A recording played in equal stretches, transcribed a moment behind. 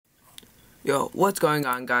Yo, what's going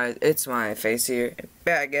on, guys? It's my face here,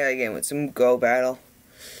 back at again with some Go Battle.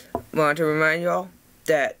 Want to remind y'all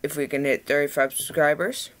that if we can hit 35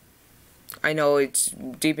 subscribers, I know it's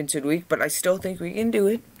deep into the week, but I still think we can do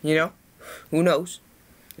it, you know? Who knows?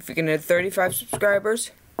 If we can hit 35 subscribers,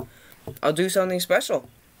 I'll do something special,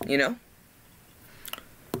 you know?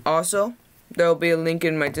 Also, there'll be a link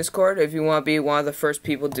in my Discord if you want to be one of the first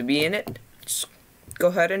people to be in it. Just go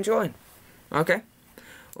ahead and join, okay?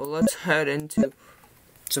 Well, let's head into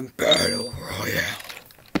some Battle Royale.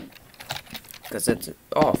 Because it's...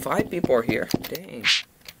 Oh, 5 people are here. Dang.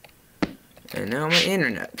 And now my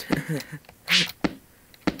internet.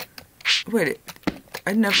 Wait,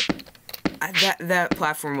 that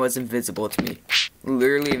platform was invisible to me.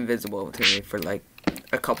 Literally invisible to me for like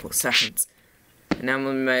a couple of seconds. And now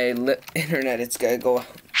when my internet, it's gonna go out.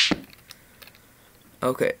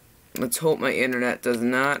 Okay, let's hope my internet does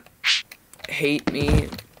not hate me,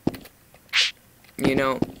 you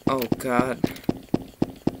know. Oh god.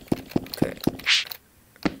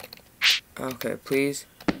 Okay, please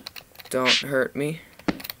don't hurt me.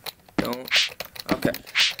 Don't. Okay,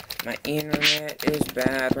 my internet is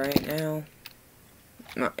bad right now.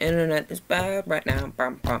 My internet is bad right now.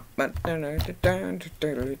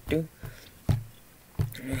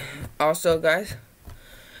 Also, guys,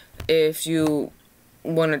 if you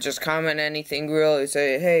want to just comment anything, really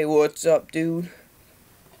say, hey, what's up, dude?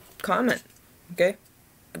 Comment, okay?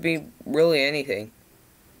 Could be really anything,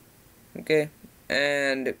 okay?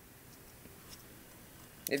 And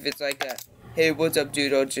if it's like that, hey, what's up,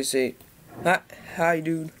 dude? I'll just say, hi,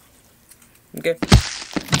 dude. Okay?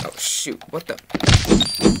 Oh, shoot, what the?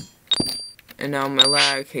 And now my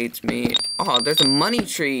lag hates me. Oh, there's a money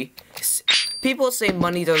tree. People say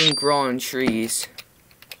money doesn't grow on trees.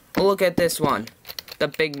 Well, look at this one. The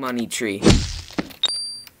big money tree.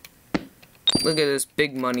 Look at this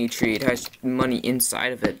big money tree. It has money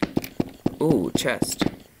inside of it. Ooh, chest.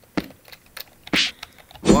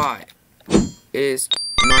 Why is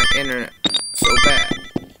my internet so bad?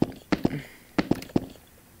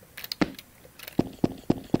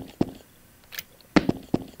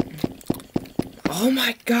 Oh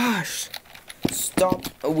my gosh! Stop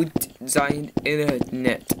with design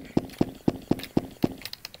internet.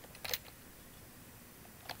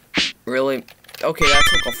 Really? Okay, that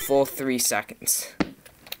took a full 3 seconds.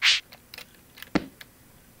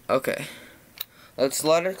 Okay. Let's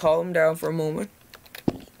let her calm down for a moment.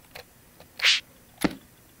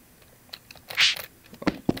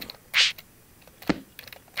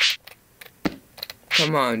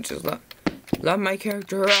 Come on, just let my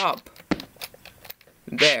character up.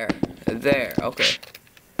 There, okay.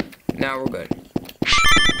 Now we're good.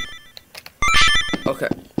 Okay,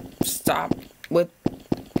 stop with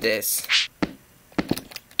this.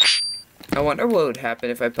 I wonder what would happen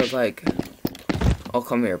if I put like, oh,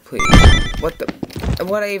 come here, please. What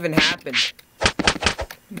even happened?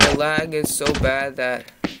 The lag is so bad that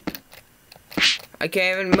I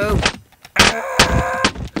can't even move. Ah!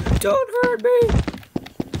 Don't hurt me.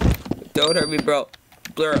 Don't hurt me, bro.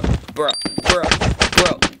 Bro.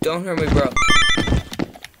 Don't hurt me, bro.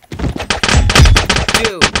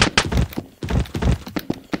 Dude.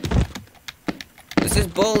 This is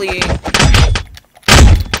bullying.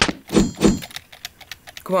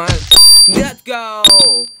 Come on. Let's go!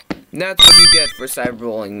 That's what you get for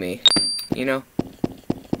cyberbullying me. You know?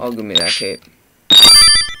 Oh, give me that cape.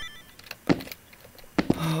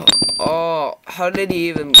 Oh, how did he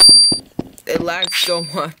even... It lagged so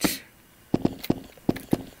much.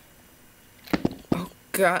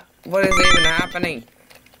 God, what is even happening?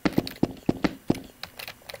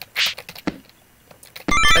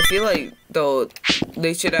 I feel like, though,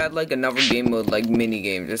 they should add, like, another game mode, like, mini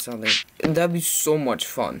games or something. And that'd be so much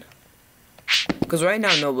fun. Because right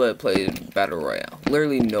now, nobody plays Battle Royale.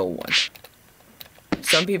 Literally no one.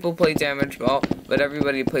 Some people play Damage Ball, but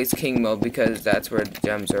everybody plays King Mode because that's where the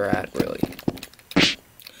gems are at, really.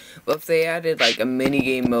 But if they added, like, a mini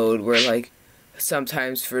game mode where, like,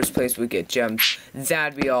 sometimes first place would get gems,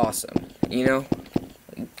 that'd be awesome, you know?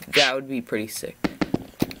 That would be pretty sick.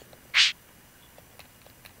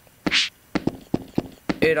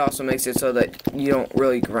 It also makes it so that you don't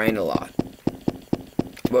really grind a lot.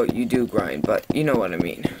 Well, you do grind, but you know what I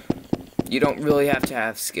mean. You don't really have to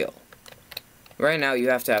have skill. Right now, you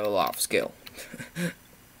have to have a lot of skill.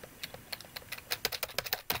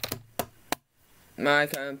 My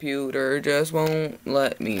computer just won't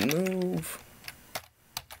let me move.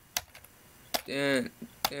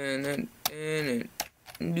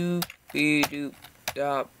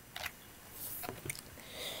 Doop-be-doop-dop.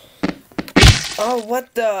 Oh,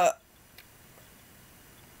 what the?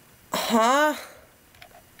 Huh?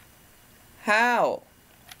 How?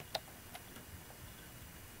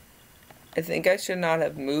 I think I should not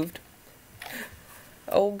have moved.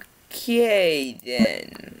 Okay,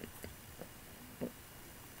 then.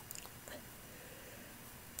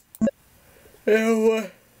 To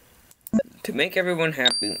make everyone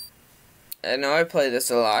happy, I know I play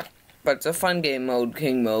this a lot, but it's a fun game mode,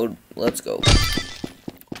 king mode. Let's go.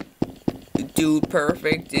 Dude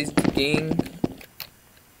Perfect is the king.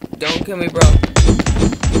 Don't kill me, bro.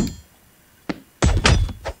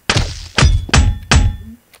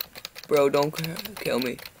 Bro, don't kill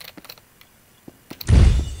me.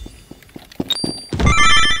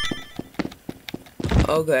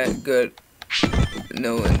 Okay, good.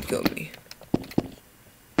 No one killed me.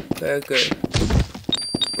 Very good.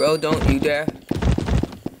 Bro, don't you dare.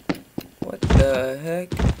 What the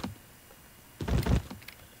heck?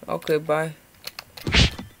 Okay, bye.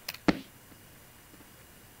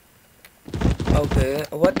 Okay,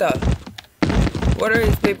 what the? What are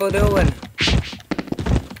these people doing?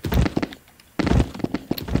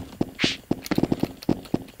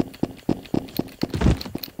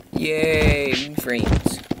 Yay,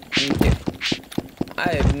 friends. Okay. I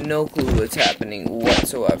have no clue what's happening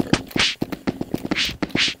whatsoever.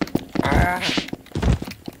 Ah.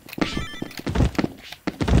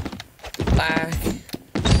 Lag.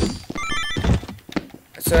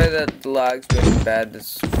 Sorry that the lag's been bad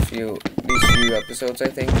these few episodes, I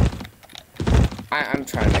think. I'm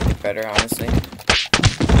trying to make it better, honestly.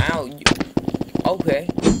 Ow. Okay.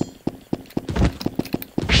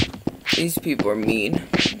 These people are mean.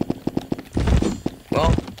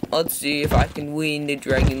 Well, let's see if I can win the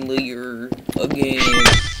Dragon League again.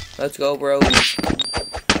 Let's go, bros.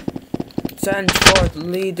 Send forth,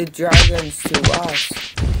 lead the dragons to us.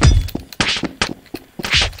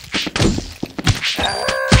 Ah!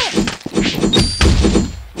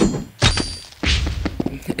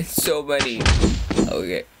 So many.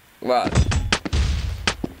 Okay, wow.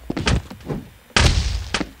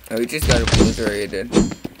 Oh, we just got obliterated.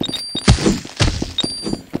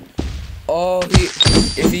 Oh,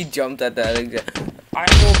 if he jumped at that exact, I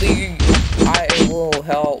will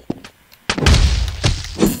help.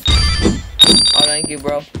 Oh, thank you,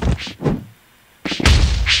 bro.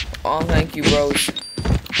 Oh, thank you, bros.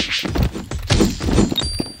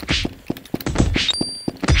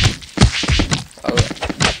 Okay.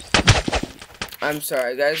 I'm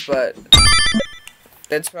sorry, guys, but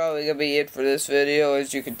that's probably gonna be it for this video,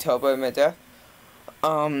 as you can tell by my death.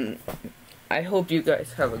 I hope you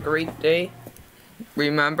guys have a great day.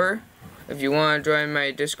 Remember, if you want to join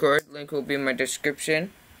my Discord, link will be in my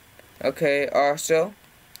description. Okay, also,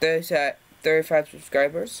 there's at 35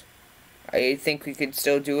 subscribers. I think we could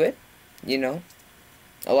still do it. You know,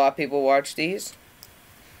 a lot of people watch these.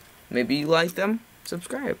 Maybe you like them.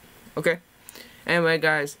 Subscribe. Okay. Anyway,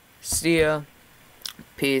 guys, see ya.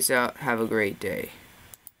 Peace out. Have a great day.